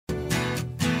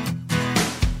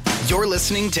You're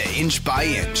listening to Inch by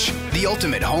Inch, the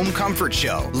ultimate home comfort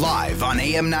show, live on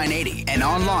AM 980 and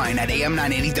online at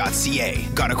am980.ca.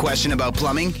 Got a question about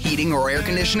plumbing, heating, or air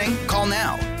conditioning? Call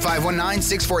now,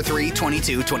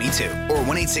 519-643-2222 or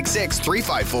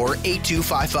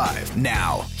 1-866-354-8255.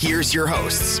 Now, here's your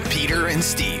hosts, Peter and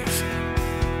Steve.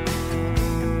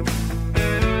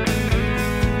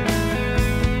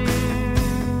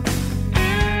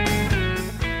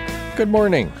 Good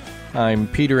morning. I'm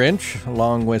Peter Inch,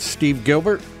 along with Steve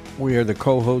Gilbert. We are the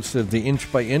co-hosts of the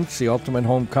Inch by Inch, the ultimate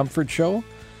home comfort show,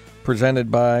 presented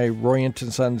by Roy Inch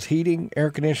 & Sons Heating, Air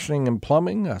Conditioning, and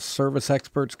Plumbing, a service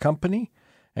experts company,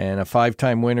 and a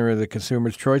 5-time winner of the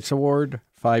Consumer's Choice Award,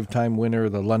 5-time winner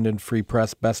of the London Free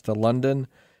Press Best of London,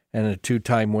 and a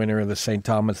 2-time winner of the St.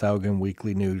 Thomas Elgin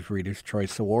Weekly News Reader's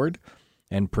Choice Award,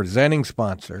 and presenting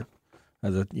sponsor,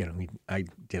 I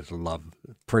just love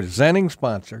presenting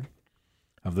sponsor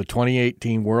of the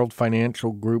 2018 World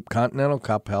Financial Group Continental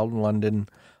Cup held in London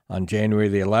on January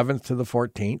the 11th to the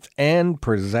 14th, and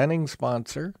presenting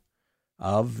sponsor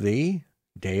of the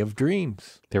Day of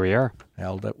Dreams. There we are.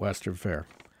 Held at Western Fair.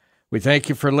 We thank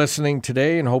you for listening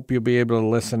today and hope you'll be able to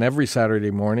listen every Saturday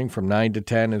morning from 9 to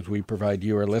 10 as we provide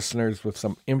you, our listeners, with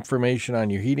some information on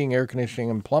your heating, air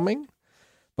conditioning, and plumbing.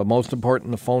 But most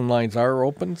important, the phone lines are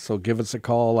open, so give us a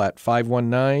call at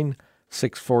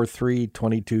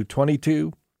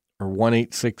 519-643-2222 or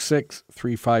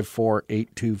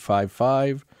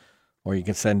 1-866-354-8255, or you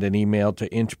can send an email to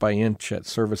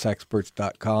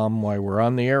inchbyinch@serviceexperts.com while we're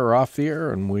on the air or off the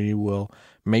air, and we will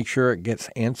make sure it gets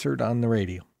answered on the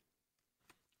radio.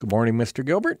 Good morning, Mr.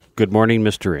 Gilbert. Good morning,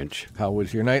 Mr. Inch. How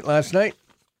was your night last night?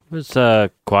 It was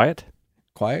quiet.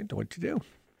 Quiet? What'd you do?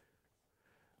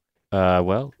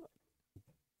 Well,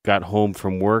 got home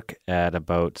from work at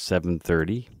about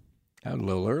 7:30. A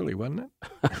little early, wasn't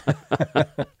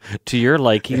it? To your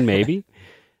liking, maybe.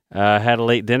 Had a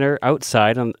late dinner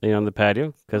outside on the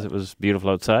patio because it was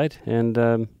beautiful outside, and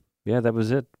that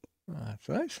was it. That's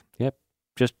nice. Yep,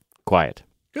 just quiet.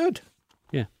 Good.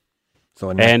 Yeah.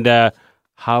 So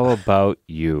how about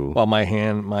you? Well,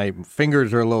 my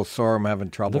fingers are a little sore. I'm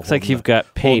having trouble. Looks like you've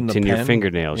got paint in your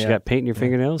fingernails. Yeah. You got paint in your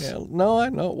fingernails? Yeah. No, I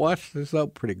know. Wash this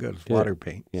out pretty good. It's water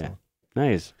paint. Yeah. So.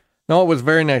 Nice. No, it was a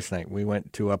very nice night. We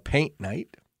went to a paint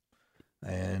night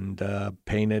and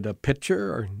painted a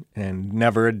picture, and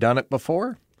never had done it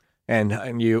before.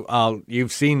 And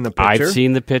you've seen the picture. I've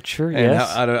seen the picture. And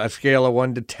yes. On a scale of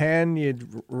 1 to 10,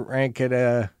 you'd rank it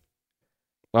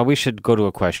Well, we should go to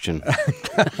a question.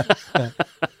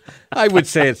 I would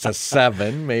say it's a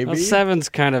 7, maybe. Well, 7's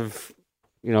kind of,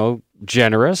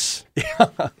 generous.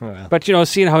 Well, but,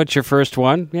 seeing how it's your first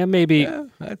one, maybe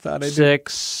I thought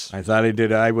 6. I thought I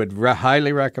did. I would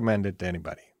highly recommend it to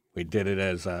anybody. We did it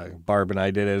as Barb and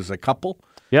I did it as a couple.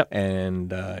 Yep.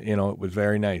 And, it was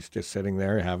very nice just sitting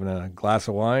there having a glass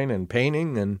of wine and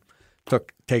painting, and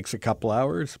takes a couple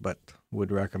hours, but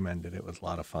would recommend it. It was a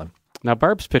lot of fun. Now,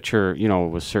 Barb's picture,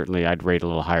 was certainly, I'd rate a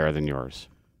little higher than yours.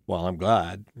 Well, I'm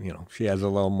glad. She has a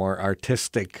little more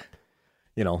artistic,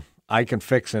 I can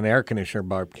fix an air conditioner,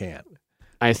 Barb can't.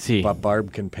 I see. But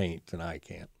Barb can paint, and I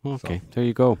can't. Okay, so there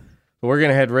you go. We're going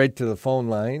to head right to the phone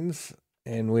lines,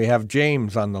 and we have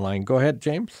James on the line. Go ahead,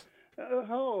 James.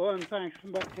 Hello, and thanks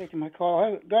for taking my call.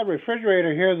 I've got a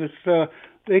refrigerator here that's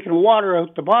leaking water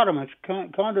out the bottom. It's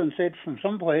condensated from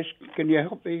someplace. Can you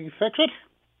help me fix it?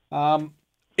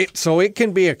 So it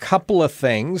can be a couple of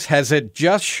things. Has it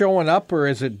just showing up, or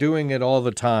is it doing it all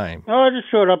the time? Oh, it just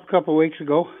showed up a couple of weeks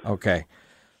ago. Okay.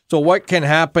 So what can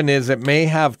happen is it may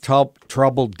have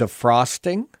trouble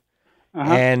defrosting,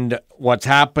 and what's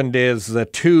happened is the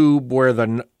tube where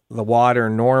the water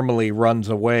normally runs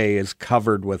away is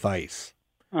covered with ice.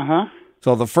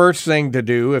 So the first thing to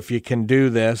do, if you can do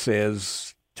this,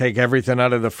 is take everything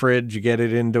out of the fridge, get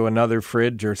it into another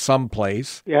fridge or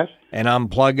someplace. Yes. And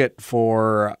unplug it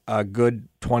for a good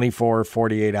 24,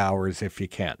 48 hours if you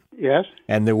can. Yes.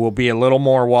 And there will be a little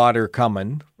more water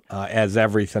coming as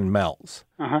everything melts.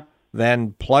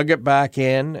 Then plug it back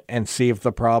in and see if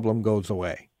the problem goes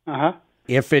away.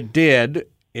 If it did,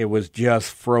 it was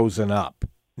just frozen up.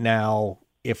 Now,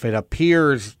 if it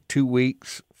appears 2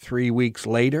 weeks, 3 weeks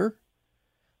later,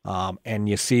 and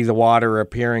you see the water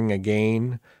appearing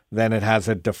again, then it has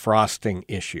a defrosting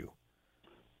issue.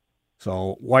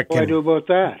 So what can I do about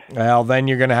that? Well, then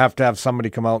you're going to have somebody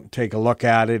come out and take a look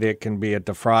at it. It can be a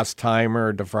defrost timer,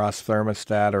 a defrost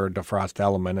thermostat, or a defrost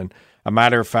element. And a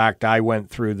matter of fact, I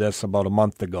went through this about a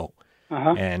month ago.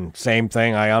 And same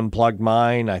thing, I unplugged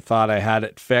mine. I thought I had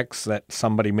it fixed, that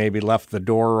somebody maybe left the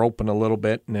door open a little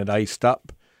bit and it iced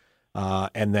up.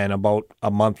 And then about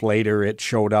a month later, it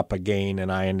showed up again,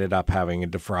 and I ended up having a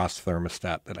defrost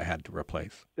thermostat that I had to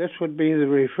replace. This would be the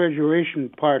refrigeration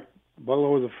part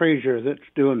below the freezer that's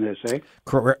doing this, eh?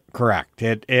 Correct.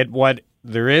 What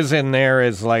there is in there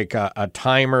is like a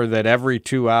timer that every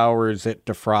 2 hours it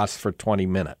defrosts for 20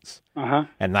 minutes. Uh-huh.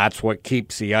 And that's what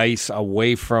keeps the ice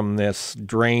away from this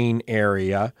drain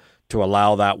area to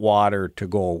allow that water to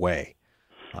go away.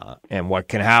 And what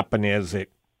can happen is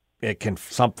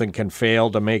something can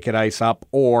fail to make it ice up,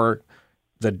 or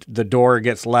the door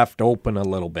gets left open a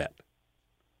little bit,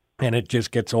 and it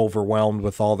just gets overwhelmed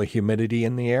with all the humidity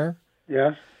in the air.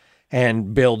 Yes.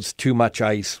 And builds too much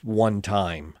ice one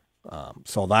time.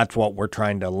 So that's what we're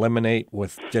trying to eliminate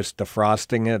with just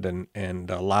defrosting it and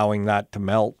allowing that to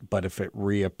melt. But if it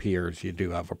reappears, you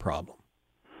do have a problem.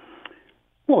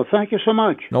 Well, thank you so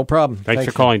much. No problem. Thanks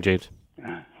for calling, James.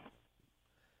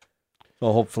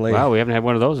 So hopefully... Wow, we haven't had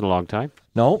one of those in a long time.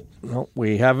 No,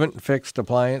 we haven't fixed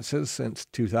appliances since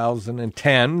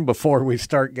 2010 before we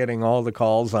start getting all the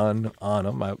calls on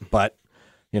them. But,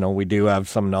 we do have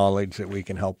some knowledge that we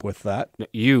can help with that.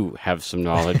 You have some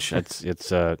knowledge.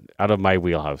 It's out of my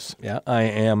wheelhouse. Yeah, I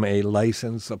am a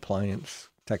licensed appliance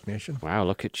technician. Wow,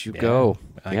 look at you go.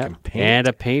 I can paint. And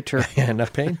a painter. And a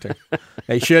painter.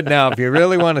 They should now, if you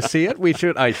really want to see it,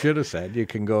 I should have said, you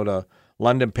can go to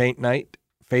London Paint Night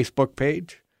Facebook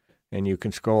page, and you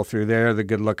can scroll through there. The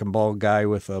good-looking bald guy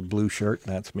with a blue shirt,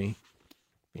 that's me.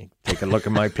 You take a look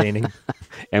at my painting.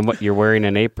 And what you're wearing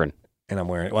an apron. And I'm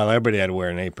wearing, everybody had to wear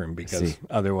an apron because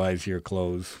otherwise your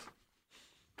clothes.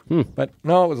 But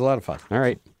no, it was a lot of fun. All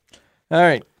right,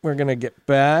 we're going to get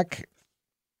back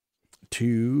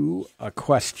to a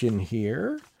question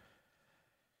here.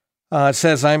 It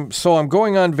says, I'm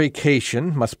going on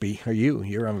vacation. Must be,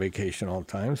 you're on vacation all the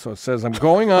time. So it says, I'm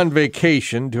going on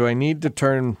vacation. Do I need to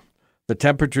turn the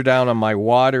temperature down on my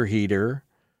water heater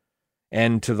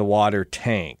and to the water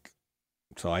tank?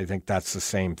 So I think that's the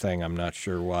same thing. I'm not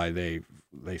sure why they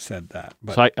said that.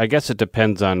 But. So I guess it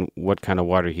depends on what kind of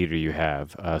water heater you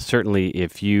have. Certainly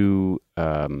if you've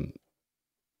got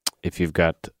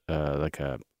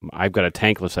I've got a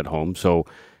tankless at home, so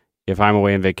if I'm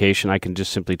away on vacation, I can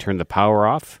just simply turn the power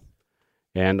off.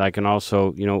 And I can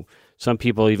also, some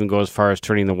people even go as far as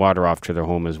turning the water off to their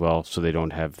home as well, so they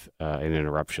don't have an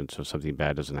interruption, so something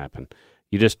bad doesn't happen.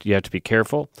 You have to be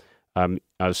careful.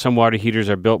 Some water heaters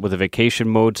are built with a vacation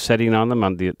mode setting on them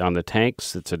on the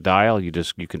tanks. It's a dial. You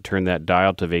can turn that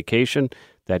dial to vacation.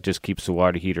 That just keeps the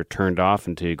water heater turned off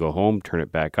until you go home. Turn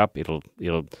it back up.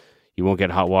 You won't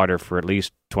get hot water for at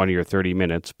least 20 or 30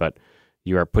 minutes, but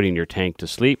you are putting your tank to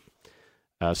sleep.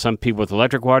 Some people with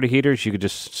electric water heaters, you could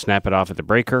just snap it off at the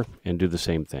breaker and do the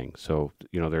same thing. So,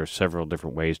 there are several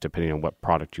different ways depending on what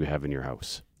product you have in your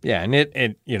house. Yeah, and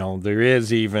it there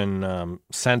is even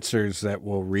sensors that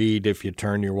will read if you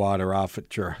turn your water off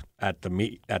at the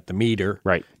meter.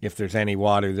 Right. If there's any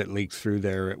water that leaks through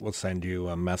there, it will send you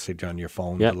a message on your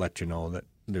phone to let you know that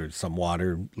there's some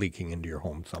water leaking into your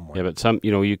home somewhere. Yeah, but some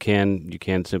you can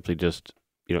simply just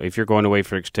if you're going away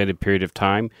for an extended period of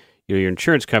time, your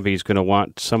insurance company is going to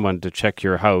want someone to check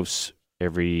your house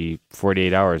every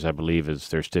 48 hours, I believe, is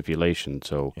their stipulation.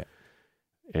 So. Yeah.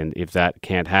 And if that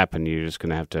can't happen, you're just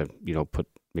going to have to,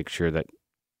 make sure that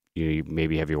you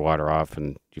maybe have your water off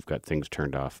and you've got things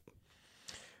turned off.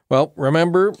 Well,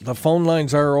 remember, the phone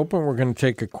lines are open. We're going to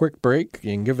take a quick break.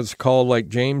 You can give us a call like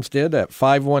James did at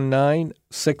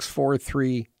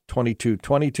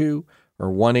 519-643-2222 or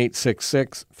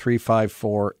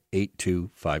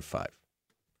 1-866-354-8255.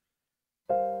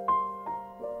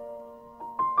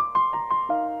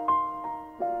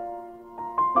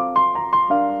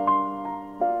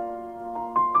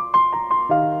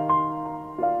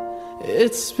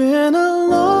 It's been a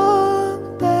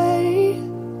long day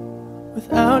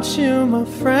without you, my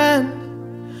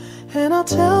friend, and I'll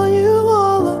tell you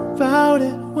all about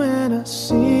it when I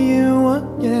see you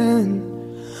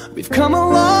again. We've come a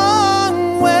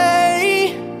long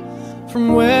way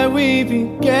from where we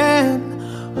began.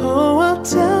 Oh, I'll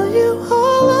tell you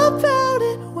all about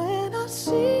it when I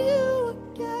see you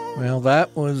again. Well,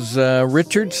 that was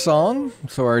Richard's song.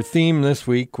 So our theme this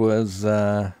week was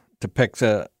to pick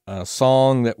a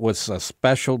song that was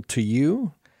special to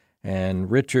you,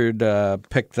 and Richard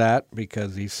picked that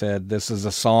because he said, this is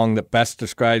a song that best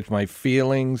describes my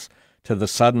feelings to the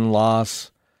sudden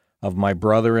loss of my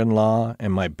brother-in-law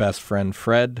and my best friend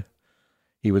Fred.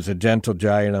 He was a gentle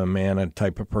giant, a man, a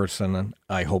type of person, and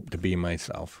I hope to be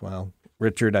myself. Well,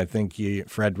 Richard, I think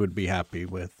Fred would be happy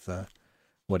with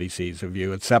what he sees of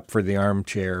you, except for the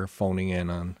armchair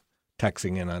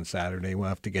texting in on Saturday. We'll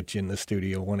have to get you in the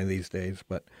studio one of these days.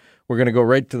 But We're going to go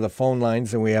right to the phone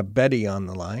lines, and we have Betty on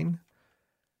the line.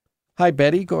 Hi,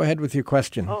 Betty. Go ahead with your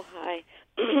question. Oh, hi.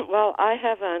 Well, I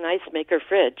have an ice maker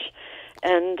fridge,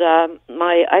 and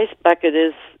my ice bucket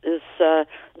is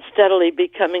steadily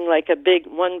becoming like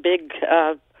one big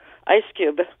ice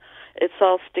cube. It's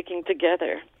all sticking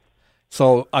together.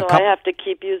 So I have to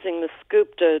keep using the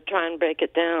scoop to try and break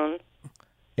it down.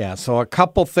 Yeah, so a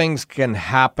couple things can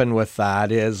happen with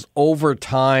that is over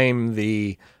time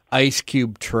the ice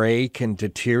cube tray can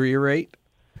deteriorate,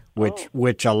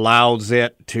 which allows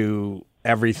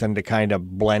everything to kind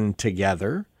of blend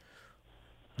together.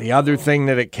 The other thing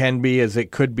that it can be is it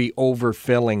could be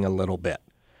overfilling a little bit.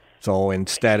 So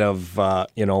instead of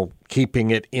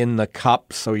keeping it in the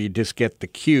cup so you just get the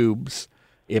cubes,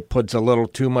 it puts a little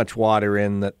too much water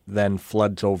in that then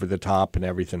floods over the top and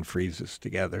everything freezes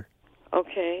together.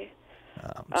 Okay.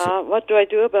 What do I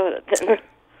do about it then?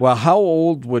 Well, how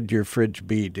old would your fridge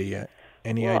be? Do you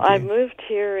any idea? I moved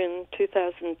here in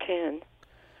 2010.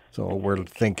 So we're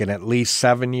thinking at least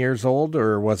 7 years old,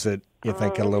 or was it, you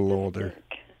think, a little older?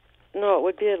 No, it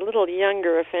would be a little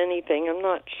younger, if anything. I'm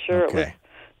not sure. Okay.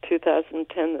 It was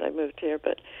 2010 that I moved here,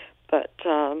 but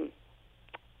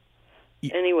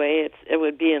anyway, it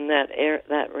would be in that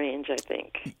range, I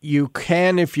think. You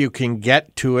can, if you can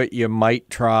get to it, you might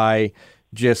try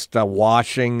just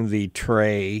washing the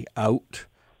tray out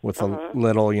with a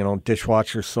little,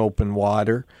 dishwasher soap and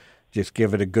water. Just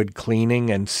give it a good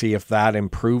cleaning and see if that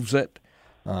improves it.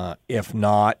 If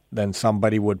not, then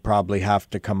somebody would probably have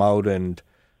to come out and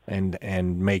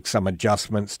make some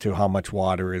adjustments to how much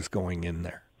water is going in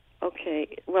there. Okay.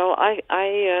 Well,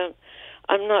 I'm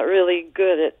not really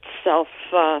good at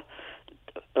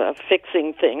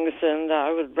fixing things, and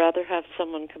I would rather have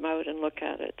someone come out and look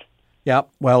at it. Yeah,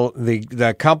 well,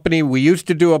 the company, we used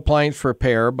to do appliance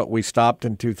repair, but we stopped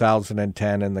in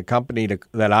 2010, and the company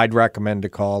that I'd recommend to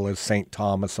call is St.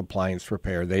 Thomas Appliance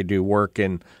Repair. They do work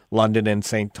in London and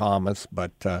St. Thomas,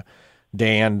 but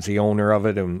Dan's the owner of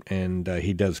it, and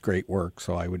he does great work,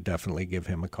 so I would definitely give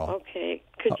him a call. Okay.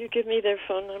 Could you give me their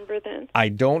phone number then? I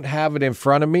don't have it in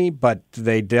front of me, but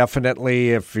they definitely,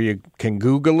 if you can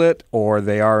Google it, or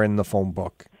they are in the phone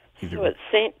book. So it's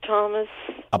St. Thomas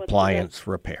Appliance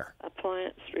Repair.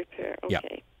 Appliance Repair. Okay.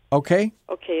 Yep. Okay.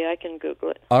 Okay, I can Google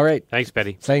it. All right. Thanks,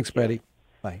 Betty. Thanks, Betty.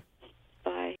 Bye.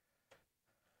 Bye.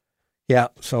 Yeah,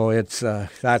 so it's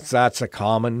that's a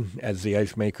common as the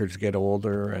ice makers get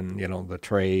older and the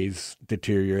trays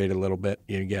deteriorate a little bit.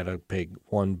 You get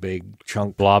one big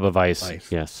chunk blob of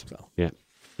ice. Yes. So. Yeah.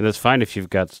 And that's fine if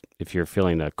you're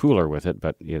filling a cooler with it,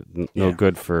 but no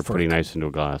good for putting ice into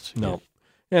a glass. No. Yeah.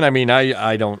 And I mean,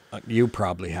 I don't. You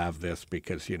probably have this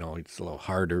because it's a little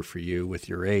harder for you with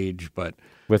your age. But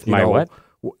with my what?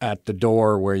 At the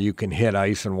door where you can hit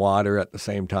ice and water at the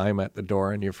same time at the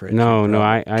door in your fridge. No.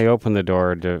 I open the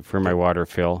door for my water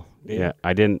fill. Yeah.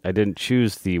 I didn't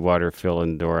choose the water fill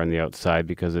and door on the outside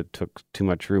because it took too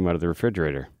much room out of the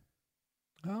refrigerator.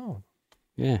 Oh.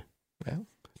 Yeah. Well.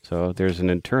 So there's an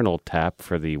internal tap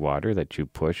for the water that you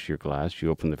push your glass. You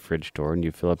open the fridge door and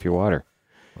you fill up your water.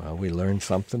 Well, we learned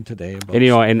something today about. And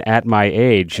and at my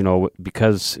age,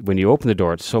 because when you open the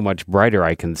door, it's so much brighter,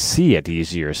 I can see it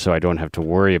easier, so I don't have to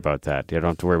worry about that. I don't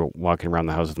have to worry about walking around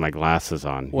the house with my glasses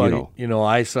on. Well,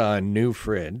 I saw a new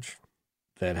fridge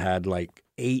that had like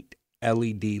 8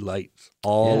 LED lights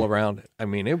all around it. I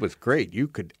mean, it was great. You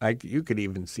could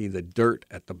even see the dirt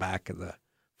at the back of the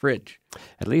fridge.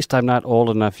 At least I'm not old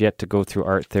enough yet to go through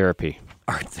art therapy.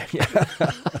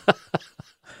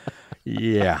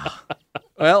 Yeah.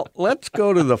 Well, let's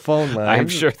go to the phone line. I'm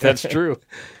sure that's true.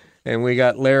 And we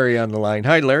got Larry on the line.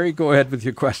 Hi, Larry. Go ahead with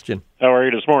your question. How are you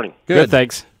this morning? Good,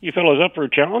 thanks. You fellows up for a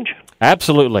challenge?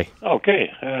 Absolutely. Okay.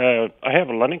 I have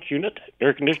a Lennox unit,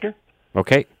 air conditioner.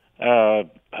 Okay.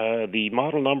 The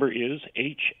model number is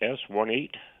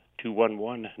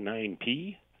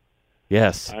HS18211-9P.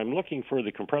 Yes. I'm looking for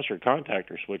the compressor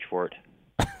contactor switch for it.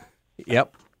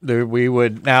 Yep. We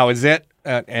would now. Is it?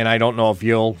 And I don't know if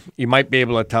you might be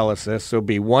able to tell us this. So it'll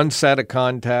be one set of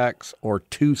contacts or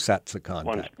two sets of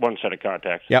contacts. One set of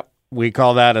contacts. Yep. We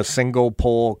call that a single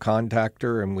pole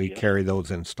contactor, and we carry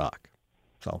those in stock.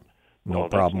 So no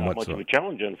problem whatsoever. Much of a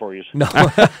challenge then for you. No,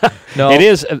 no. It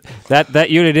is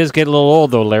that unit is getting a little old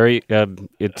though, Larry.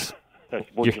 It's.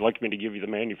 Would you like me to give you the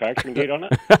manufacturing date on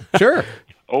it? Sure.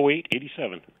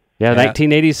 0887. Yeah,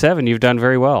 1987. You've done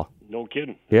very well. No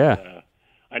kidding. Yeah.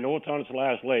 I know it's on its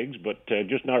last legs, but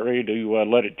just not ready to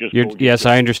let it just go. Yes,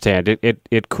 I understand.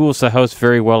 It cools the house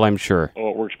very well, I'm sure. Oh,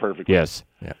 it works perfectly. Yes.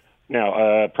 Yeah.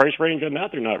 Now, price range on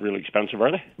that, they're not really expensive,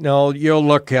 are they? No, you'll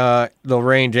look, they'll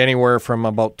range anywhere from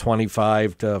about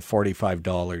 $25 to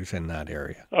 $45 in that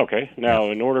area. Okay. Now,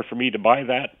 in order for me to buy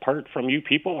that part from you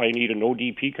people, I need an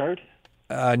ODP card?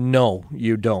 No,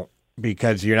 you don't,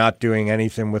 because you're not doing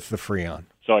anything with the Freon.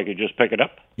 So I could just pick it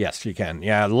up? Yes, you can.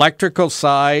 Yeah, electrical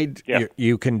side Yeah.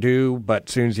 you can do, but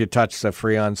as soon as you touch the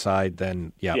Freon side,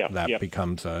 then that Yeah.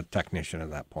 becomes a technician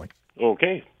at that point.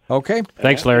 Okay. Okay.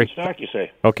 Thanks, Larry. Good stock, you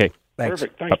say. Okay. Thanks.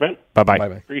 Perfect. Thanks, Ben. Bye-bye.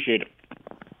 Bye-bye. Appreciate it.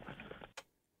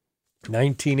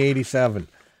 1987.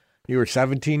 You were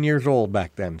 17 years old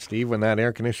back then, Steve, when that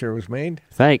air conditioner was made.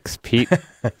 Thanks, Pete.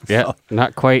 Yeah,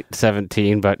 not quite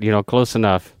 17, but, close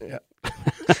enough.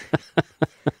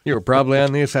 You were probably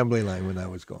on the assembly line when that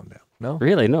was going down. No?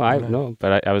 Really? No,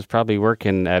 but I was probably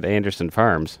working at Anderson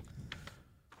Farms.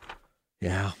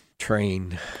 Yeah,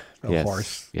 train, the Yes,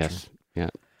 horse. Yes, yeah.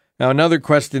 Now, another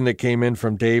question that came in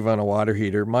from Dave on a water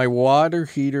heater. My water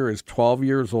heater is 12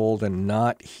 years old and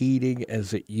not heating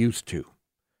as it used to.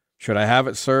 Should I have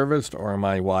it serviced, or am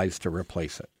I wise to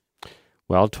replace it?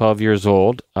 Well, 12 years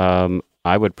old.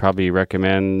 I would probably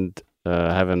recommend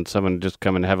having someone just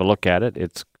come and have a look at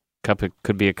it.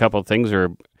 Could be a couple of things, or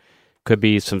could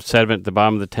be some sediment at the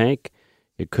bottom of the tank.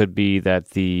 It could be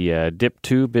that the dip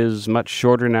tube is much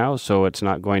shorter now, so it's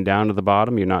not going down to the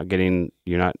bottom. You're not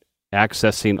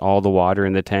accessing all the water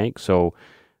in the tank. So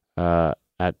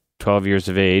at 12 years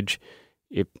of age,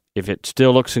 if it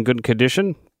still looks in good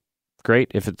condition,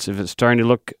 great. If it's starting to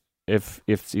look, if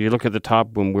you look at the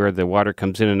top where the water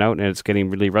comes in and out and it's getting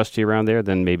really rusty around there,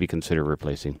 then maybe consider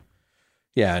replacing.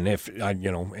 Yeah, and if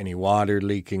any water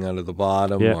leaking out of the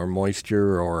bottom, or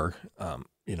moisture, or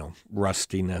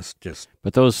rustiness, just.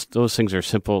 But those things are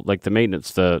simple, like the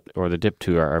maintenance, or the dip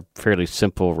tube are fairly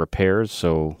simple repairs.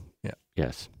 So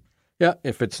yes. Yeah,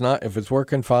 if it's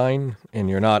working fine, and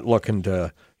you're not looking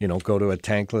to go to a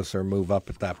tankless or move up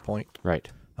at that point. Right.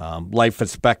 Life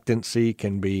expectancy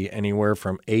can be anywhere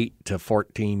from 8 to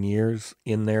 14 years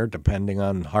in there, depending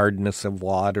on hardness of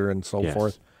water and so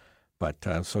forth. But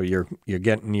so you're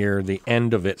getting near the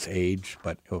end of its age,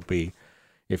 but it'll be,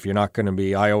 if you're not going to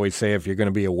be, I always say, if you're going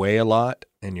to be away a lot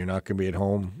and you're not going to be at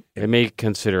home, They may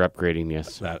consider upgrading.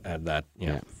 Yes. that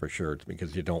for sure. It's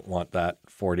because you don't want that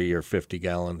 40 or 50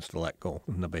 gallons to let go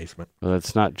in the basement. Well,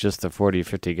 it's not just the 40 or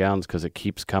 50 gallons because it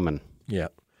keeps coming. Yeah.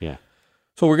 Yeah.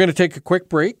 So we're going to take a quick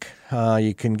break.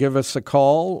 You can give us a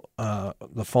call.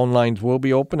 The phone lines will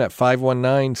be open at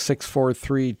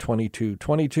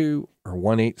 519-643-2222 or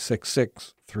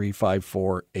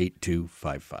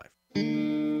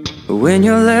 1-866-354-8255. When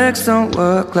your legs don't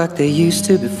work like they used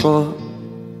to before,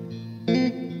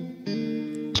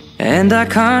 and I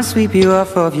can't sweep you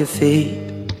off of your feet,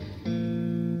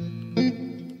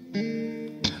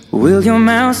 will your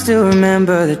mouth still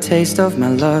remember the taste of my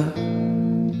love?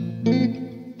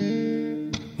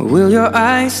 Will your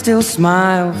eyes still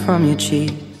smile from your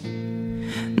cheeks?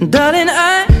 Darling,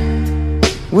 I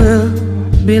will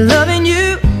be loving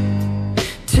you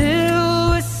till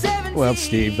we're 70. Well,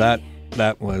 Steve, that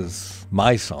was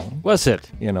my song. Was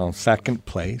it? Second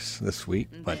place this week.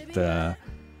 But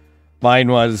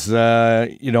mine was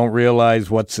You Don't Realize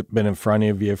What's Been in Front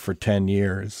of You for 10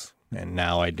 years. And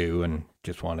now I do, and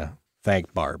just want to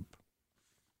thank Barb.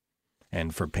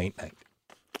 And for paint night.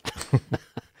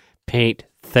 Paint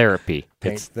therapy.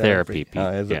 Paint it's therapy. Pete.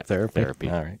 Is it therapy? Therapy.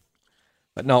 All right.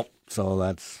 But no, so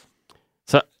that's...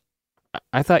 So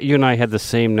I thought you and I had the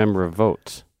same number of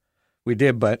votes. We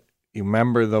did, but you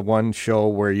remember the one show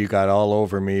where you got all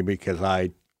over me because I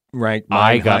ranked mine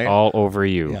I got higher? all over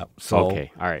you. Yeah. So,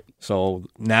 okay. All right. So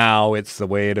now it's the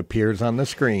way it appears on the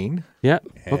screen. Yeah.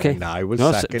 And Okay. I was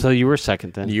No, second. So you were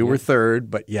second then. You were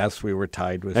third, but yes, we were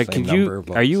tied with the same number of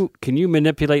votes. Can you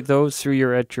manipulate those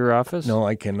through at your office? No,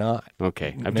 I cannot.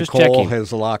 Okay. I'm Nicole just checking.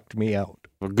 has locked me out.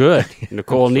 Well, good.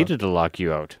 Nicole needed to lock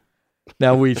you out.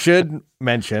 Now, we should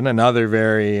mention another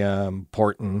very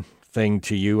important thing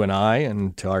to you and I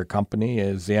and to our company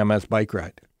is the MS Bike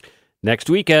Ride.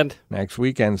 Next weekend. Next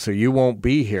weekend, so you won't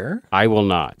be here. I will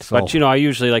not. So- But, I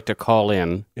usually like to call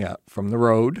in Yeah, from the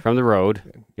road. from the road.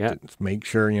 Yeah. Just make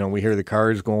sure, we hear the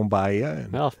cars going by you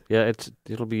and Well, yeah,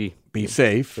 it'll be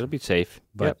safe. It'll be safe.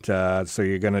 But so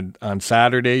you're going to, on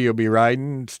Saturday, you'll be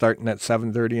riding starting at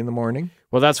 7:30 in the morning?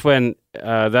 Well, that's when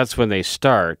they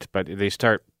start, but they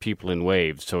start people in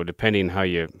waves. So depending how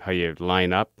you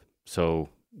line up, so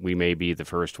we may be the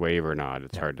first wave or not.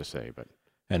 It's hard to say, but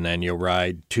And then you'll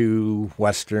ride to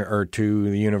Western or to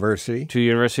the university. to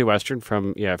University of Western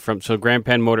from Grand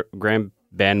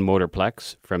Bend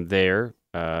Motorplex from there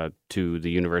to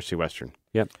the University of Western.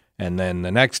 Yep. And then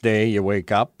the next day you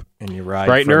wake up and you ride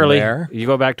Bright from and early. there. You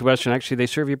go back to Western. Actually, they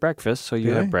serve you breakfast, so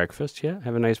you Do have they? breakfast. Yeah,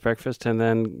 have a nice breakfast, and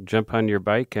then jump on your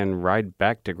bike and ride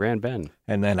back to Grand Bend.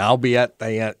 And then I'll be at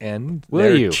the end. Will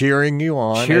there you? cheering you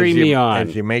on. Cheering as you, me on.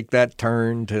 as you make that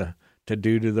turn to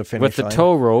do to the finish With the line.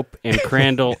 tow rope and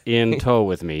Crandall in tow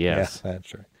with me, yes. Yeah,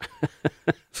 that's right.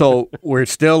 So we're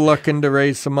still looking to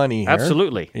raise some money here.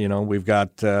 Absolutely. You know, we've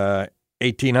got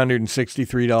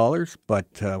 $1,863,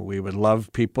 but we would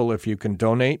love people if you can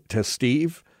donate to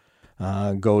Steve.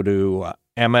 Go to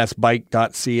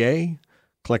msbike.ca,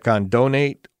 click on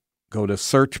donate, go to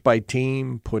search by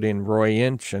team, put in Roy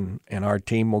Inch, and our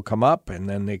team will come up, and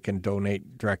then they can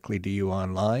donate directly to you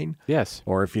online. Yes.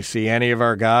 Or if you see any of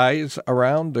our guys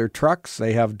around their trucks,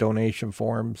 they have donation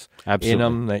forms Absolutely. in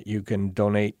them that you can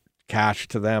donate cash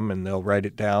to them, and they'll write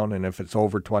it down. And if it's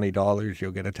over $20,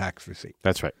 you'll get a tax receipt.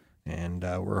 That's right. And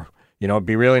it'd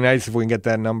be really nice if we can get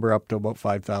that number up to about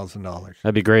 $5,000.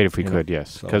 That'd be great if we You could, know,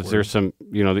 yes. so Because we're- there's some,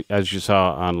 as you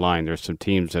saw online, there's some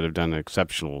teams that have done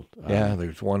exceptional. Yeah,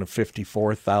 there's one of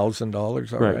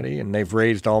 $54,000 already, and they've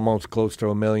raised almost close to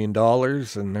 $1 million,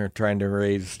 and they're trying to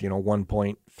raise,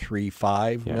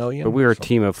 $1.35 million. But we're a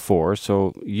team of 4,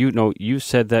 so you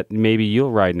said that maybe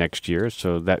you'll ride next year,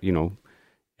 so that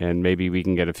and maybe we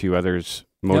can get a few others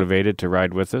motivated to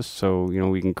ride with us, so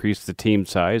we can increase the team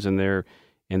size, and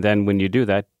then when you do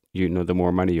that, the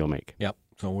more money you'll make. Yep.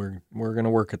 So we're going to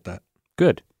work at that.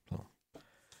 Good.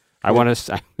 I want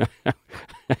to.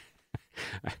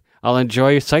 I'll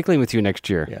enjoy cycling with you next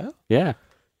year. Yeah. Yeah.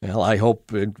 Well, I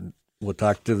hope we'll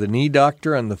talk to the knee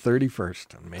doctor on the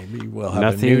 31st, and maybe we'll have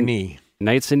Nothing- a new knee.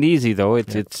 Nice and easy though.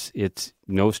 It's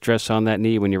no stress on that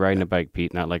knee when you're riding a bike,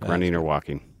 Pete. Not like running or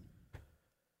walking.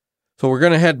 So we're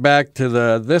going to head back to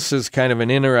this is kind of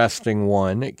an interesting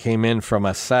one. It came in from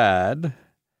Assad,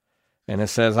 and it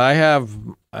says, I have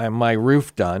my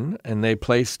roof done, and they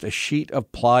placed a sheet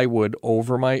of plywood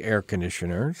over my air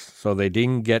conditioners so they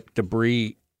didn't get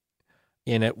debris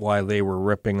in it while they were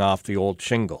ripping off the old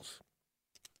shingles.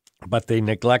 But they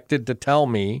neglected to tell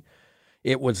me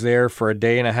it was there for a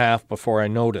day and a half before I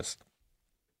noticed.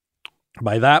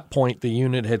 By that point, the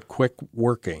unit had quit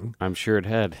working. I'm sure it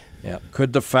had. Yeah.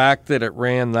 Could the fact that it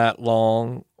ran that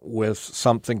long with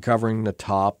something covering the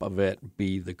top of it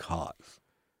be the cause?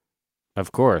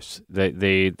 Of course,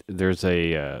 there's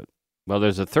a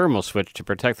thermal switch to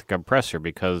protect the compressor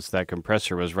because that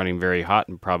compressor was running very hot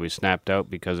and probably snapped out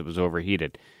because it was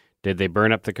overheated. Did they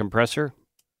burn up the compressor?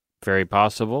 Very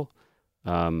possible.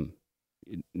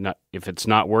 If it's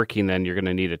not working, then you're going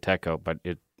to need a tech out, but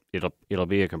it'll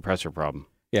be a compressor problem.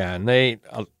 Yeah, and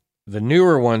the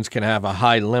newer ones can have a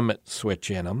high limit switch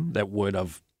in them that would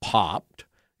have popped.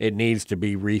 It needs to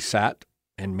be reset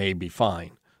and may be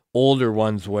fine. Older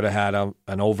ones would have had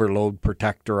an overload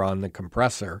protector on the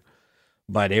compressor,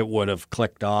 but it would have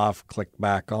clicked off, clicked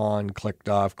back on, clicked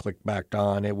off, clicked back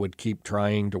on. It would keep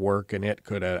trying to work, and it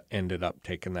could have ended up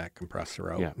taking that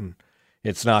compressor out. Yeah. And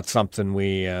it's not something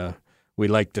we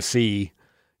like to see.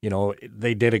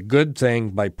 They did a good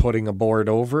thing by putting a board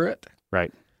over it,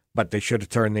 Right. but they should have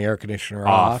turned the air conditioner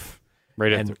off.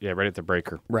 Right at the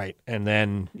breaker. Right. And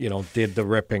then, did the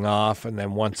ripping off. And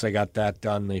then once they got that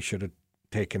done, they should have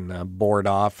taken the board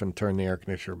off and turned the air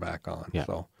conditioner back on. Yeah.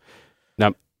 So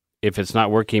Now, if it's not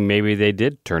working, maybe they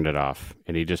did turn it off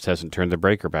and he just hasn't turned the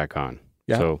breaker back on.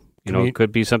 Yeah. So, it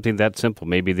could be something that simple.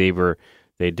 Maybe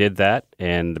they did that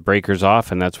and the breaker's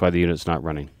off and that's why the unit's not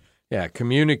running. yeah,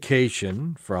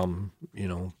 communication from,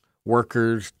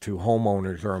 workers to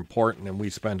homeowners are important. And we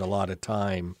spend a lot of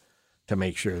time to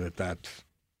make sure that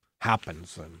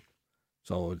happens. And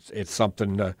so it's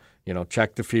something to,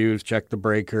 check the fuse, check the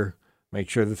breaker, make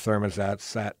sure the thermostat's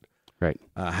set. Right.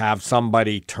 Have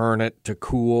somebody turn it to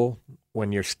cool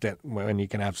when when you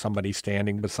can have somebody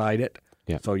standing beside it.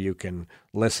 Yeah. So you can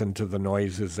listen to the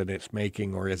noises that it's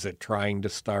making, or is it trying to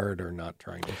start or not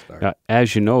trying to start? Now,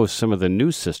 as you know, some of the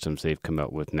new systems they've come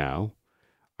out with now,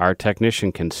 our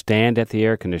technician can stand at the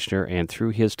air conditioner and through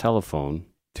his telephone,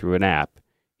 through an app,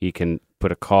 he can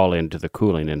put a call into the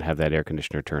cooling and have that air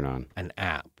conditioner turn on. An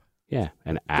app. Yeah,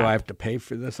 an app. Do I have to pay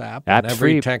for this app? App's And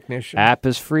every free. technician? App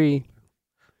is free.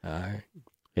 All right.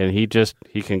 And he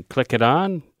can click it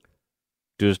on,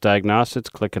 do his diagnostics,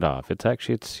 click it off. It's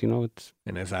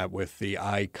And is that with the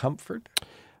iComfort?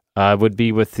 would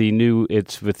be with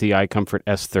it's with the iComfort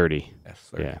S30.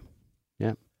 S30. Yeah.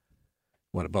 Yeah.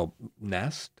 What about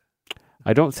Nest?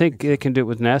 I don't think it can do it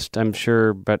with Nest, I'm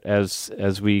sure, but as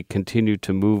we continue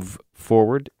to move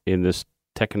forward in this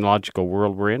technological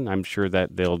world we're in, I'm sure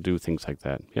that they'll do things like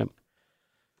that. Yep.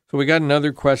 So we got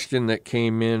another question that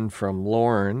came in from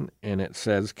Lauren, and it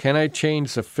says, can I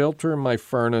change the filter in my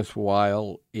furnace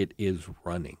while it is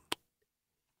running?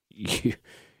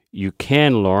 You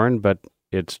can, Lauren, but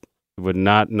it's would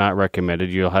not recommended.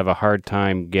 You'll have a hard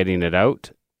time getting it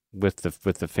out with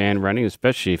the fan running,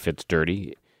 especially if it's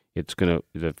dirty. It's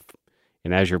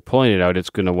and as you're pulling it out, it's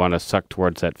going to want to suck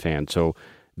towards that fan. So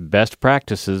best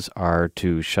practices are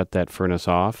to shut that furnace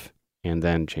off and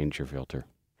then change your filter.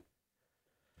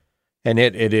 And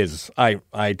it is.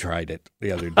 I tried it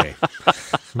the other day.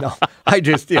 No,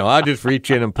 I'll just reach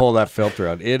in and pull that filter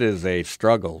out. It is a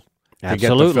struggle to get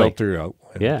the filter out.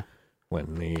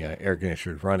 When the air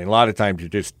conditioner is running, a lot of times you're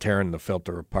just tearing the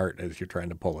filter apart as you're trying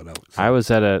to pull it out. So. I was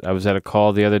at a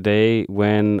call the other day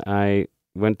when I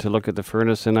went to look at the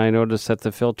furnace, and I noticed that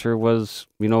the filter was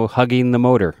hugging the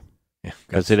motor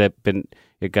because it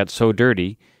got so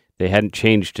dirty. They hadn't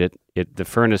changed it. The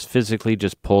furnace physically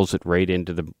just pulls it right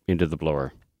into the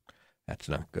blower. That's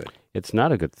not good. It's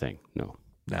not a good thing. No.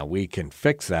 Now we can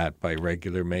fix that by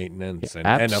regular maintenance and a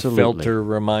Absolutely. filter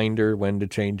reminder when to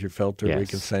change your filter. Yes. We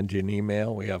can send you an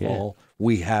email.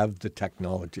 We have the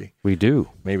technology. We do.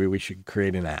 Maybe we should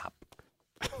create an app.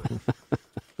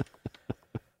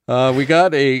 We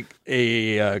got a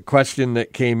question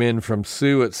that came in from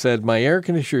Sue. It said, my air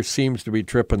conditioner seems to be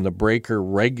tripping the breaker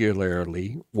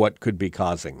regularly. What could be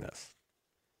causing this?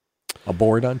 A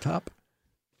board on top?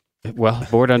 Well,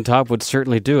 board on top would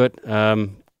certainly do it.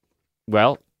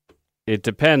 Well, it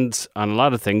depends on a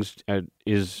lot of things. Are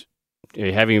you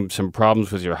having some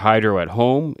problems with your hydro at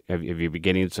home? Have you been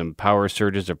getting some power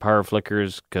surges or power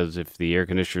flickers? Because if the air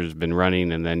conditioner has been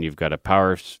running and then you've got a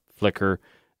power flicker,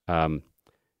 that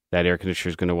air conditioner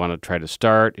is going to want to try to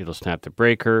start. It'll snap the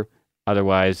breaker.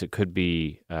 Otherwise, it could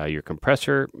be your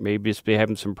compressor. Maybe it's been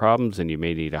having some problems and you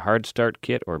may need a hard start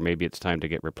kit, or maybe it's time to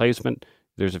get replacement.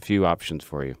 There's a few options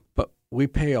for you. But we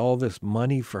pay all this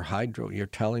money for hydro. You're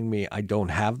telling me I don't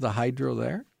have the hydro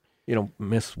there?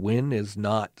 Miss Wynn is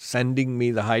not sending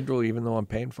me the hydro even though I'm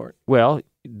paying for it? Well,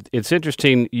 it's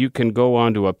interesting. You can go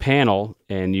onto a panel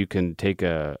and you can take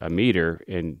a meter,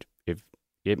 and if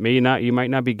you might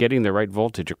not be getting the right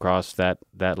voltage across that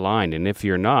line. And if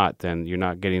you're not, then you're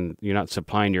not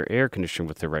supplying your air conditioner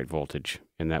with the right voltage,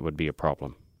 and that would be a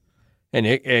problem. And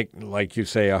it like you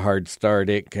say, a hard start,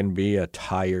 it can be a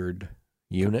tired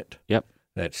unit. Yep.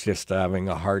 That's just having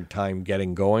a hard time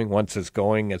getting going. Once it's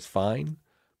going, it's fine.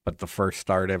 But the first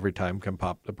start every time can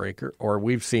pop the breaker. Or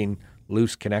we've seen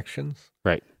loose connections.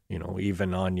 Right.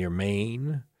 Even on your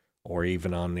main, or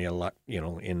even on the,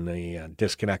 in the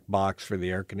disconnect box for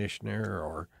the air conditioner,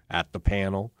 or at the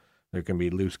panel. There can be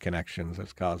loose connections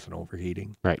that's causing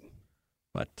overheating. Right.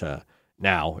 But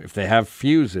now, if they have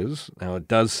fuses, now it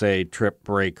does say trip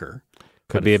breaker.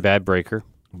 Could be a bad breaker.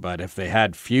 But if they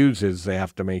had fuses, they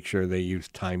have to make sure they use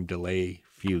time delay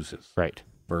fuses. Right.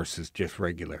 Versus just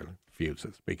regular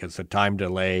fuses. Because the time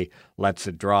delay lets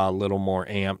it draw a little more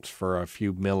amps for a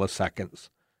few milliseconds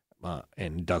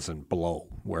and doesn't blow,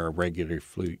 where a regular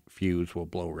fuse will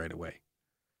blow right away.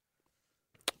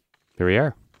 There we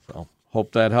are. So,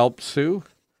 hope that helps, Sue.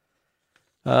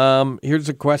 Here's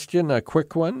a question, a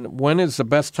quick one. When is the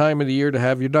best time of the year to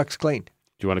have your ducts cleaned?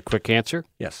 Do you want a quick answer?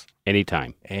 Yes.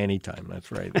 Anytime. Anytime, that's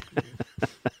right.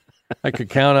 I could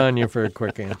count on you for a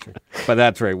quick answer. But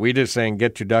that's right. We just saying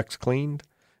get your ducts cleaned.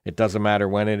 It doesn't matter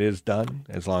when it is done,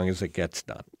 as long as it gets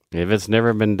done. If it's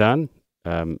never been done,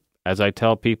 as I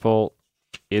tell people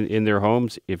in their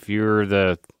homes, if you're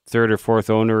the third or fourth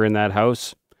owner in that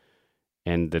house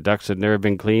and the ducts have never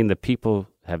been cleaned, the people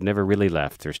have never really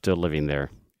left. They're still living there.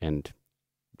 And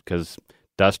because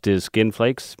dust is skin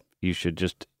flakes, you should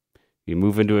just,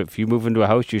 if you move into a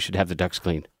house, you should have the ducts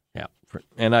cleaned. Yeah,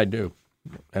 and I do.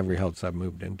 Every house I've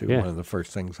moved into, one of the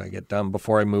first things I get done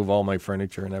before I move all my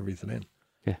furniture and everything in.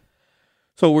 Yeah.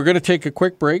 So we're going to take a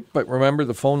quick break, but remember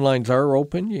the phone lines are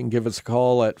open. You can give us a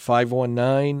call at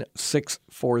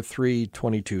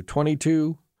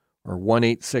 519-643-2222 or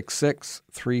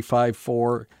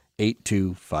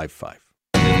 1-866-354-8255.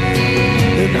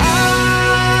 And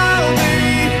I'll be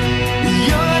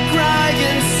your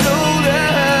crying shoulder.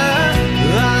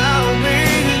 I'll be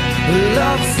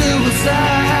love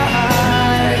suicide.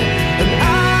 And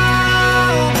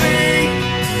I'll be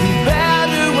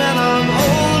better when I'm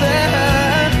older.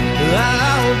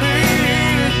 I'll be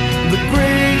the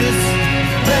greatest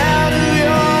part of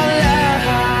your life.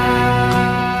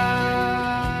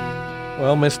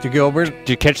 Well, Mr. Gilbert. Did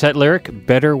you catch that lyric?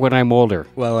 Better when I'm older.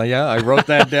 Well, yeah, I wrote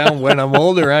that down when I'm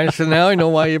older. I said, now I know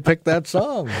why you picked that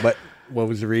song. But what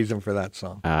was the reason for that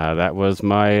song? That was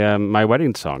my my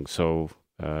wedding song. So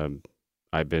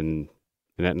I've been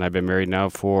Annette and I have been married now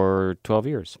for 12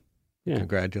 years. Yeah.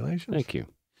 Congratulations. Thank you.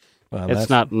 Well, It's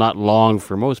not long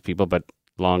for most people, but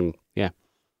long, yeah.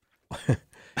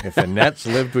 If Annette's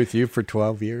lived with you for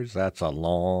 12 years, that's a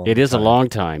long It is time. a long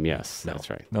time, yes. No. That's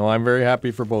right. No, I'm very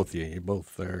happy for both of you. You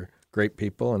both are great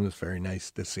people, and it's very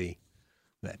nice to see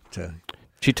that.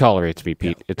 She tolerates me,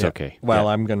 Pete. It's yeah. okay. Well,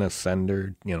 Yeah. I'm going to send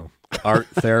her, art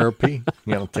therapy.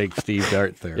 Take Steve to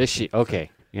art therapy. Is she? Okay.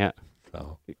 Yeah.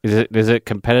 So, Is it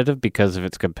competitive? Because if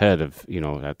it's competitive,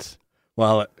 that's...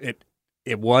 well,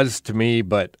 it was to me,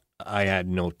 but I had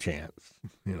no chance.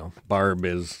 Barb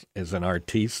is an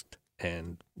artiste,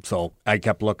 and so I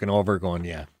kept looking over, going,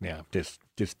 yeah, just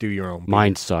do your own.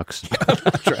 Mine sucks.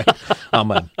 That's right.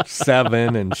 I'm a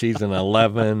 7, and she's an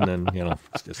 11, and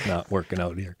it's just not working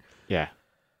out here. Yeah.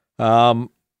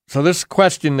 So this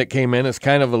question that came in is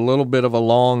kind of a little bit of a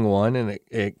long one, and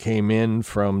it came in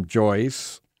from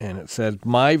Joyce, and it says,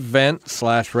 my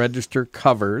vent/register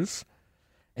covers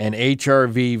and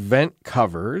HRV vent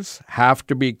covers have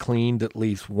to be cleaned at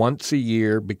least once a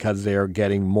year because they are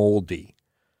getting moldy.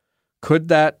 Could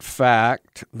that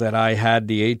fact that I had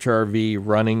the HRV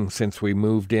running since we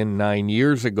moved in 9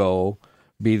 years ago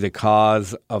be the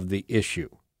cause of the issue?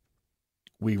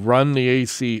 We run the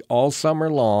AC all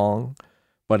summer long,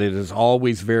 but it is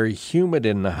always very humid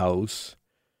in the house.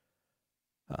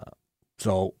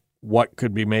 So what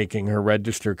could be making her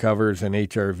register covers and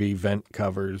HRV vent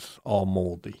covers all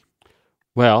moldy?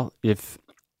 Well,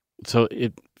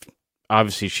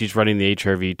 obviously she's running the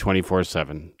HRV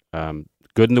 24/7.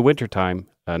 Good in the wintertime,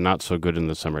 not so good in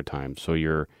the summertime. So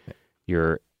your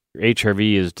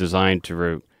HRV is designed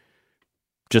to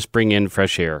just bring in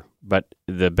fresh air. But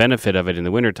the benefit of it in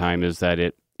the wintertime is that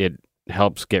it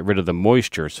helps get rid of the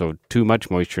moisture. So too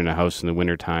much moisture in a house in the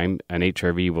wintertime, an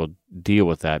HRV will deal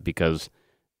with that because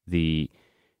the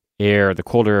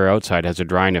colder air outside has a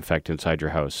drying effect inside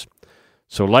your house.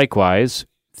 So likewise,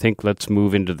 let's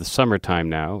move into the summertime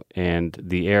now, and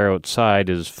the air outside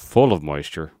is full of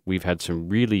moisture. We've had some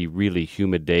really, really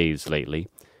humid days lately,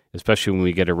 especially when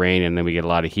we get a rain and then we get a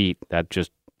lot of heat. That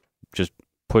just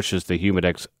pushes the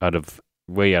humidex out of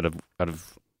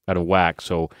whack.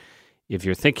 So if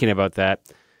you're thinking about that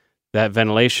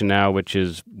ventilation now, which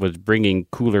was bringing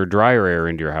cooler, drier air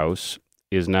into your house,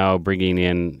 is now bringing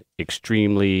in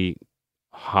extremely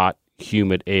hot,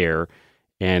 humid air,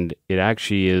 and it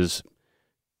actually is,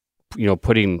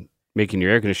 making your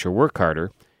air conditioner work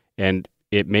harder, and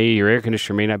your air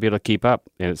conditioner may not be able to keep up,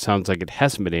 and it sounds like it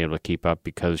hasn't been able to keep up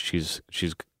because she's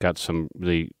got some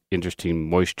really interesting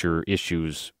moisture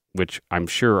issues, which I'm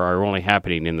sure are only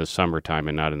happening in the summertime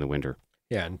and not in the winter.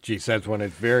 Yeah, and she says when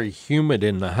it's very humid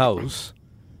in the house,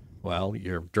 well,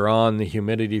 you're drawing the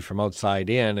humidity from outside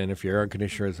in, and if your air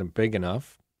conditioner isn't big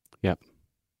enough, yep.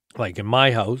 Like in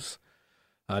my house,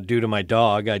 due to my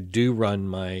dog, I do run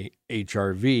my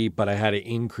HRV, but I had to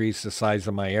increase the size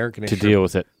of my air conditioner to deal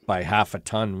with it by half a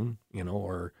ton,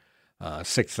 or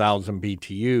 6,000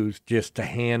 BTUs just to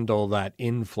handle that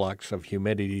influx of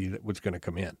humidity that was going to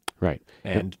come in. Right.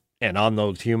 And on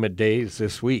those humid days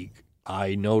this week,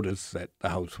 I noticed that the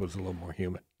house was a little more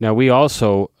humid. Now we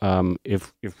also,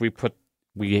 if we put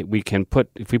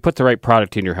the right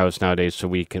product in your house nowadays, so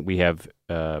we have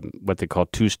what they call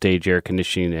 2-stage air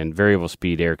conditioning and variable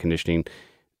speed air conditioning.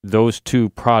 Those two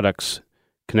products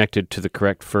connected to the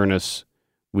correct furnace,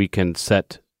 we can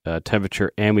set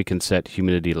temperature and we can set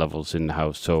humidity levels in the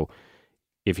house. So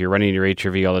if you're running your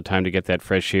HRV all the time to get that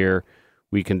fresh air,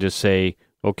 we can just say,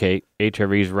 okay,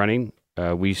 HRV is running.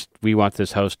 We want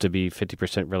this house to be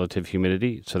 50% relative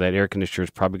humidity, so that air conditioner is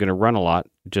probably going to run a lot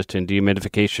just in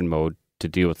dehumidification mode to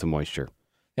deal with the moisture.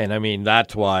 And I mean,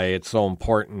 that's why it's so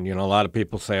important. A lot of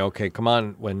people say, okay, come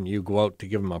on, when you go out to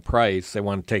give them a price, they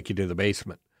want to take you to the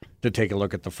basement to take a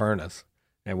look at the furnace.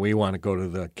 And we want to go to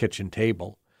the kitchen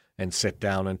table and sit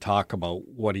down and talk about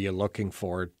what are you looking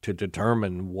for to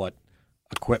determine what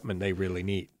equipment they really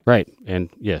need. Right. And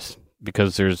yes,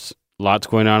 because there's lots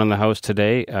going on in the house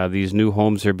today. These new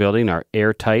homes they're building are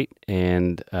airtight,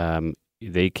 and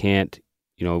they can't,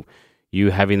 you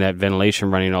having that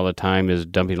ventilation running all the time is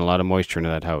dumping a lot of moisture into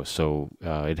that house. So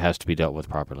it has to be dealt with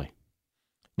properly.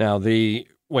 Now,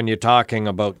 when you're talking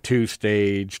about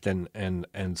 2-staged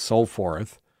and so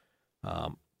forth,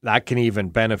 that can even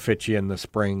benefit you in the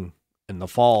spring and the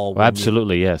fall. Well,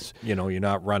 absolutely, yes. You're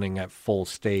not running at full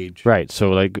stage. Right.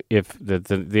 So like if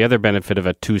the other benefit of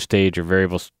a 2-stage or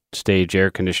variable stage air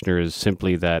conditioner is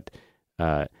simply that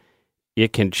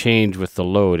it can change with the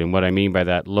load. And what I mean by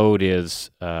that load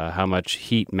is how much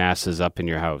heat masses up in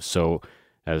your house. So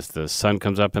as the sun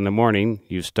comes up in the morning,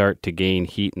 you start to gain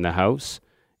heat in the house.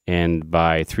 And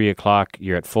by 3 o'clock,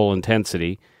 you're at full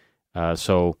intensity.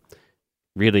 So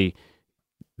really,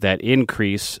 that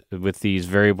increase with these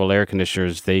variable air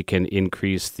conditioners, they can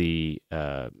increase their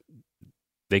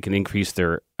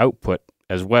output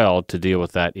as well to deal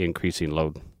with that increasing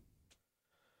load.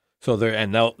 So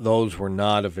those were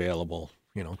not available,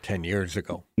 10 years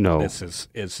ago. No. This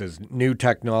is new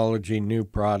technology, new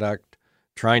product,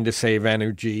 trying to save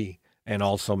energy and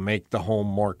also make the home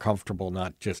more comfortable,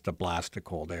 not just a blast of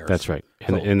cold air. That's right.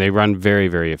 And they run very,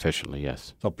 very efficiently,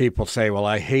 yes. So people say, well,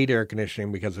 I hate air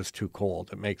conditioning because it's too cold.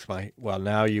 It makes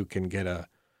now you can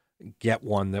get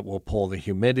one that will pull the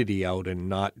humidity out and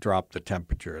not drop the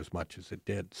temperature as much as it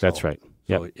did. So, that's right.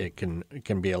 Yep. So it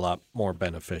can be a lot more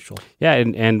beneficial. Yeah,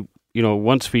 and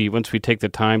once we take the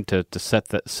time to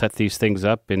set these things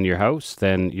up in your house,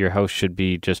 then your house should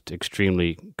be just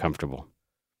extremely comfortable.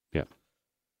 Yeah.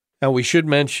 Now we should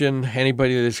mention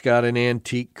anybody that's got an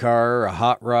antique car, a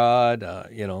hot rod, a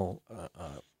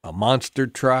monster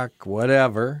truck,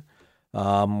 whatever.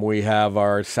 We have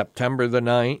our September the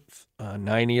 9th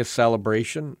 90th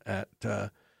celebration at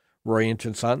Roy Inch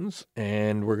 & Sons,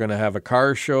 and we're going to have a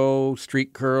car show,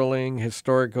 street curling,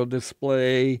 historical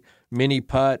display, mini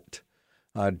putt,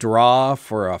 draw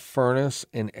for a furnace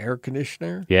and air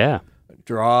conditioner. Yeah.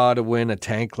 Draw to win a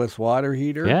tankless water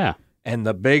heater. Yeah. And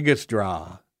the biggest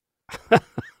draw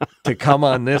to come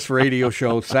on this radio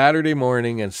show Saturday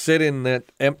morning and sit in that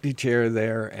empty chair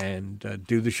there and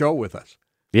do the show with us.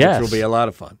 Yes. Which will be a lot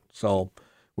of fun. So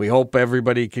we hope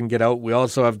everybody can get out. We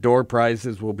also have door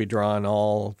prizes. We'll be drawing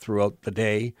all throughout the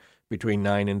day between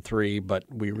 9 and 3. But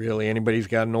anybody's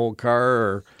got an old car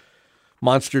or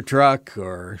monster truck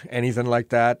or anything like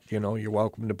that, you're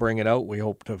welcome to bring it out. We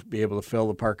hope to be able to fill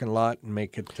the parking lot and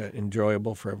make it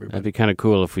enjoyable for everybody. That'd be kind of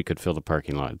cool if we could fill the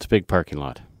parking lot. It's a big parking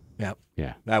lot. Yeah.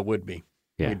 Yeah. That would be.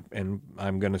 Yeah. And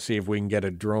I'm going to see if we can get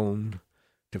a drone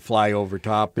to fly over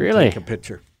top and Really? take a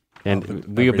picture. And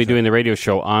we'll be doing the radio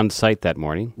show on site that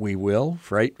morning. We will,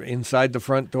 right inside the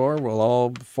front door. We'll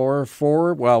all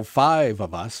five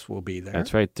of us will be there.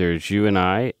 That's right. There's you and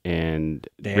I and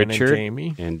Dan Richard and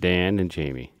Jamie. and Dan and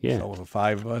Jamie. Yeah. So the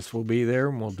five of us will be there,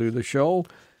 and we'll do the show.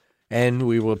 And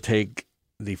we will take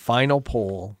the final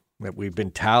poll that we've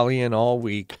been tallying all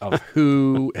week of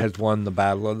who has won the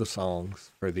Battle of the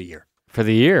Songs for the year. For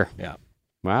the year? Yeah.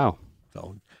 Wow.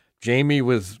 So Jamie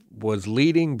was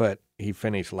leading, but he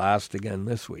finished last again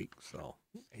this week. So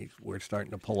we're starting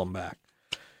to pull him back.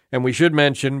 And we should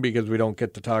mention, because we don't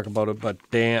get to talk about it, but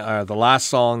Dan, the last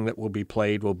song that will be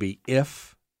played will be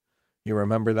If. You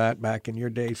remember that back in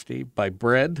your day, Steve? By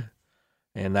Bread.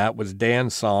 And that was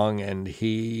Dan's song, and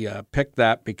he picked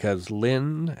that because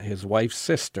Lynn, his wife's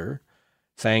sister,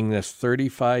 sang this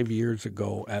 35 years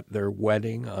ago at their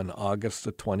wedding on August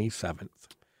the 27th,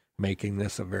 making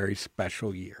this a very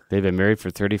special year. They've been married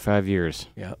for 35 years.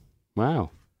 Yeah. Wow.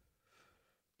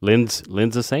 Lynn's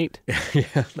a saint.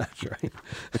 Yeah, that's right.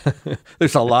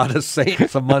 There's a lot of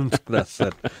saints amongst us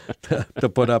to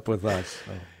put up with us.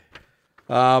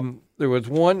 So. There was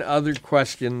one other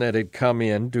question that had come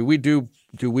in. Do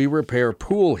we repair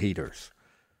pool heaters?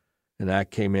 And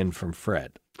that came in from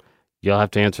Fred. You'll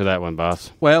have to answer that one,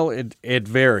 boss. Well, it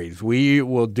varies. We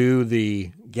will do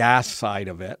the gas side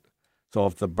of it. So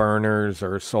if the burners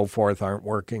or so forth aren't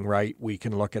working right, we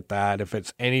can look at that. If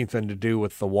it's anything to do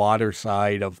with the water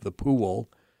side of the pool,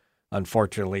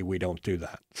 unfortunately, we don't do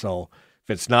that. So if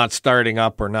it's not starting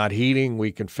up or not heating,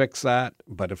 we can fix that.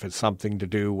 But if it's something to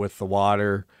do with the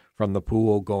water from the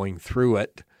pool going through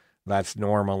it, that's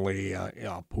normally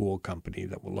a pool company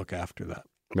that will look after that.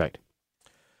 Right.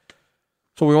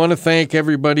 So we want to thank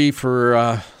everybody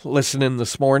for listening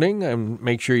this morning, and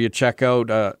make sure you check out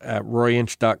at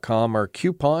royinch.com our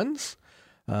coupons.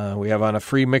 We have on a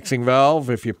free mixing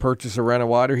valve. If you purchase a rent a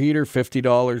water heater,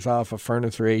 $50 off a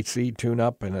furnace or AC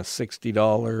tune-up and a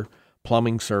 $60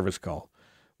 plumbing service call.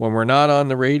 When we're not on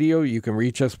the radio, you can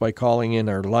reach us by calling in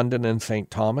our London and St.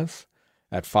 Thomas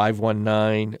at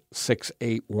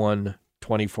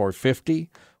 519-681-2450,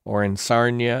 or in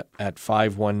Sarnia at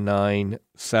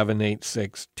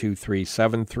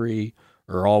 519-786-2373,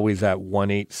 or always at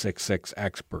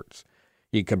 1-866-EXPERTS.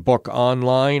 You can book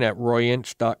online at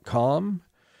royinch.com.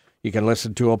 You can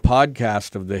listen to a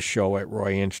podcast of this show at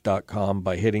royinch.com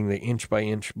by hitting the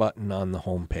inch-by-inch button on the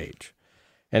homepage.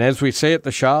 And as we say at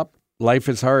the shop, life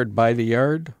is hard by the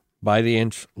yard, by the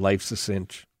inch, life's a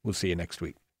cinch. We'll see you next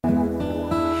week.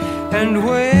 And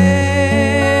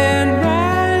when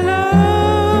my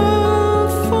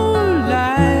love for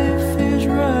life is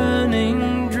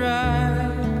running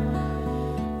dry,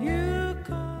 you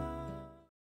call.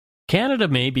 Canada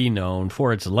Canada may be known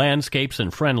for its landscapes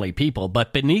and friendly people,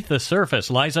 but beneath the surface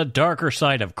lies a darker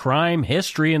side of crime,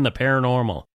 history, and the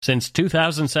paranormal. Since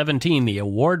 2017, the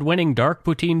award-winning Dark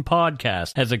Poutine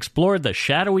podcast has explored the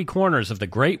shadowy corners of the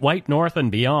Great White North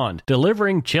and beyond,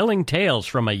 delivering chilling tales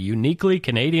from a uniquely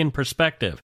Canadian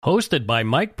perspective. Hosted by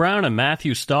Mike Brown and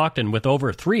Matthew Stockton with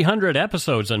over 300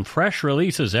 episodes and fresh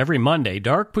releases every Monday,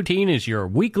 Dark Poutine is your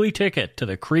weekly ticket to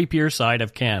the creepier side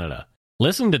of Canada.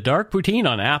 Listen to Dark Poutine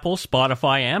on Apple,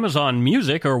 Spotify, Amazon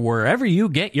Music, or wherever you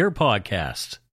get your podcasts.